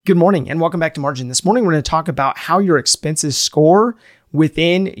Good morning and welcome back to Margin. This morning, we're going to talk about how your expenses score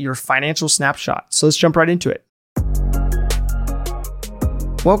within your financial snapshot. So let's jump right into it.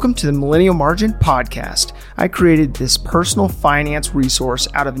 Welcome to the Millennial Margin Podcast. I created this personal finance resource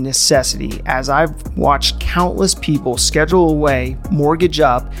out of necessity as I've watched countless people schedule away, mortgage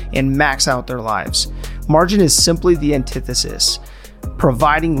up, and max out their lives. Margin is simply the antithesis,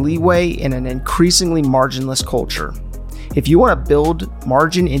 providing leeway in an increasingly marginless culture. If you want to build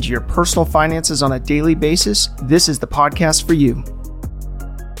margin into your personal finances on a daily basis, this is the podcast for you.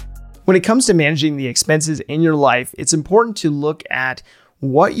 When it comes to managing the expenses in your life, it's important to look at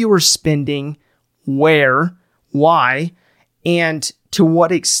what you are spending, where, why, and to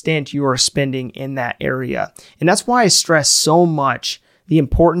what extent you are spending in that area. And that's why I stress so much the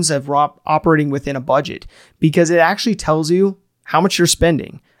importance of operating within a budget, because it actually tells you how much you're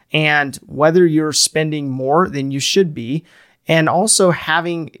spending and whether you're spending more than you should be, and also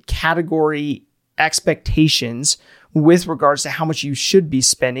having category expectations with regards to how much you should be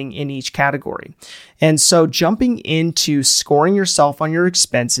spending in each category. And so jumping into scoring yourself on your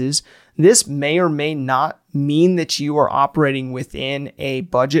expenses, this may or may not mean that you are operating within a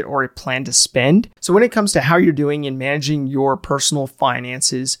budget or a plan to spend. So when it comes to how you're doing in managing your personal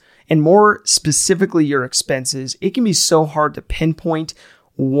finances, and more specifically your expenses, it can be so hard to pinpoint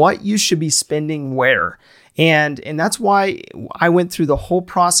what you should be spending where. And that's why I went through the whole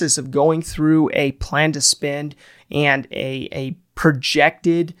process of going through a plan to spend and a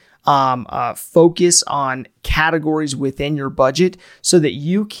projected focus on categories within your budget so that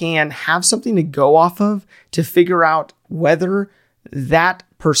you can have something to go off of to figure out whether that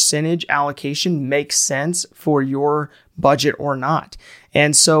percentage allocation makes sense for your budget or not.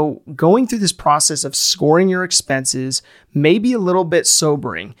 And so going through this process of scoring your expenses may be a little bit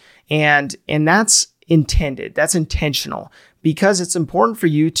sobering, and that's intended, that's intentional, because it's important for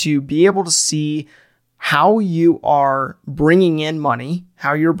you to be able to see how you are bringing in money,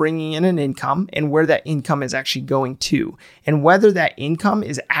 how you're bringing in an income, and where that income is actually going to, and whether that income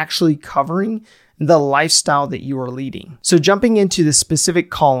is actually covering the lifestyle that you are leading. So jumping into the specific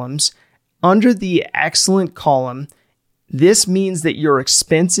columns, under the excellent column, this means that your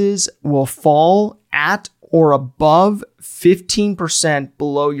expenses will fall at or above 15%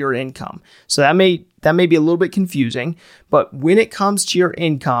 below your income. So that may be a little bit confusing, but when it comes to your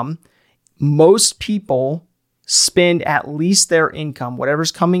income, most people spend at least their income,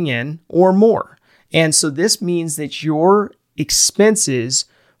 whatever's coming in, or more. And so this means that your expenses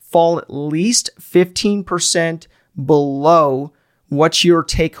fall at least 15% below what your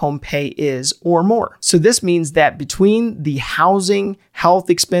take-home pay is or more. So this means that between the housing, health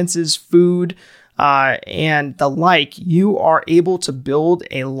expenses, food, and the like, you are able to build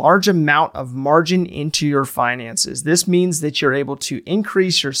a large amount of margin into your finances. This means that you're able to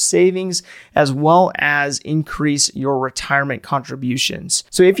increase your savings as well as increase your retirement contributions.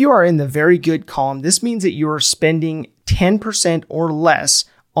 So if you are in the very good column, this means that you are spending 10% or less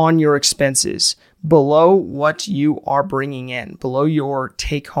on your expenses below what you are bringing in, below your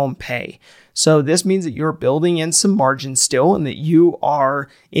take-home pay. So this means that you're building in some margin still and that you are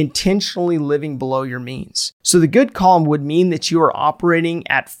intentionally living below your means. So the good column would mean that you are operating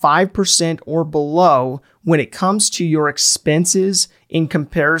at 5% or below when it comes to your expenses in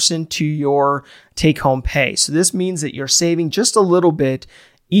comparison to your take-home pay. So this means that you're saving just a little bit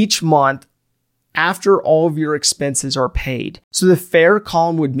each month after all of your expenses are paid. So the fair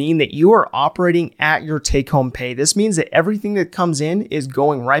column would mean that you are operating at your take-home pay. This means that everything that comes in is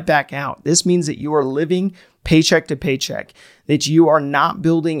going right back out. This means that you are living paycheck to paycheck, that you are not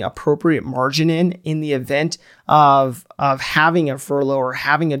building appropriate margin in the event of having a furlough or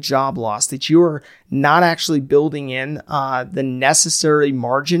having a job loss, that you are not actually building in the necessary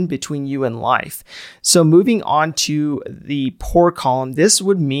margin between you and life. So moving on to the poor column, this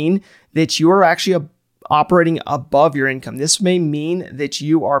would mean that you are actually operating above your income. This may mean that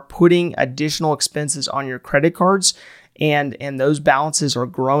you are putting additional expenses on your credit cards and those balances are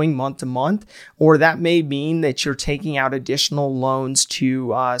growing month to month, or that may mean that you're taking out additional loans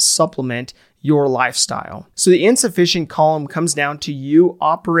to supplement your lifestyle. So the insufficient column comes down to you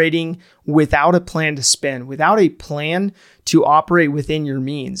operating without a plan to spend, without a plan to operate within your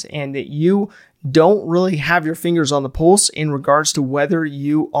means, and that you don't really have your fingers on the pulse in regards to whether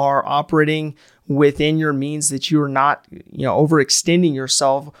you are operating within your means, that you are not, overextending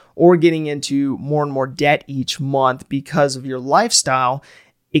yourself or getting into more and more debt each month because of your lifestyle.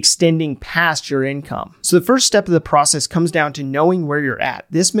 extending past your income. So the first step of the process comes down to knowing where you're at.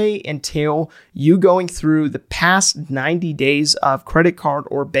 This may entail you going through the past 90 days of credit card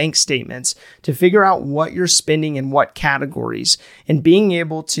or bank statements to figure out what you're spending in what categories, and being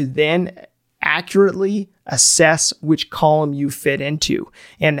able to then accurately assess which column you fit into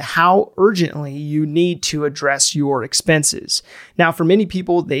and how urgently you need to address your expenses. Now, for many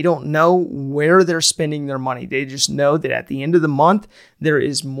people, they don't know where they're spending their money. They just know that at the end of the month, there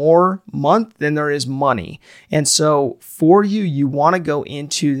is more month than there is money. And so for you, you want to go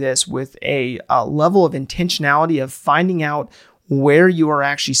into this with a level of intentionality of finding out where you are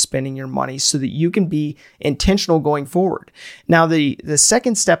actually spending your money so that you can be intentional going forward. Now, the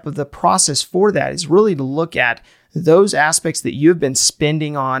second step of the process for that is really to look at those aspects that you've been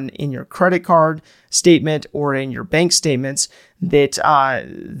spending on in your credit card statement or in your bank statements that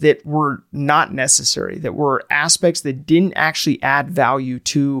were not necessary, that were aspects that didn't actually add value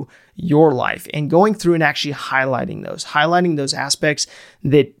to your life, and going through and actually highlighting those aspects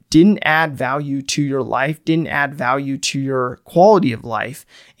that didn't add value to your life, didn't add value to your quality of life,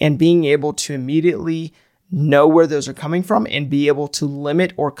 and being able to immediately know where those are coming from and be able to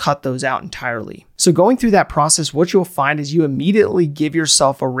limit or cut those out entirely. So going through that process, what you'll find is you immediately give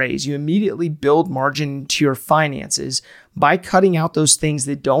yourself a raise. You immediately build margin to your finances by cutting out those things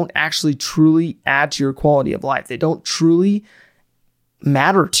that don't actually truly add to your quality of life. They don't truly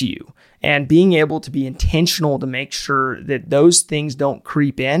matter to you. And being able to be intentional to make sure that those things don't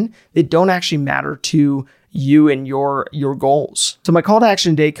creep in, that don't actually matter to you and your goals. So my call to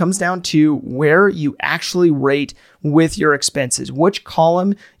action today comes down to where you actually rate with your expenses, which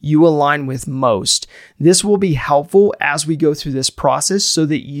column you align with most. This will be helpful as we go through this process so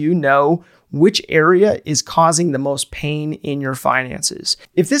that you know which area is causing the most pain in your finances.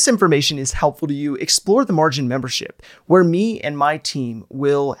 If this information is helpful to you, explore the Margin membership, where me and my team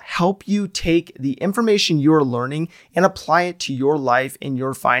will help you take the information you're learning and apply it to your life and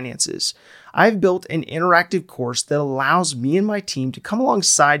your finances. I've built an interactive course that allows me and my team to come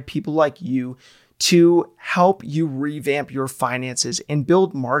alongside people like you to help you revamp your finances and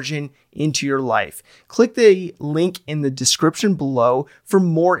build margin into your life. Click the link in the description below for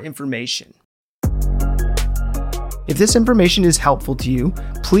more information. If this information is helpful to you,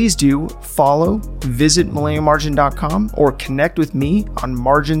 please do follow, visit millennialmargin.com, or connect with me on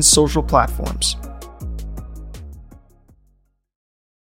Margin's social platforms.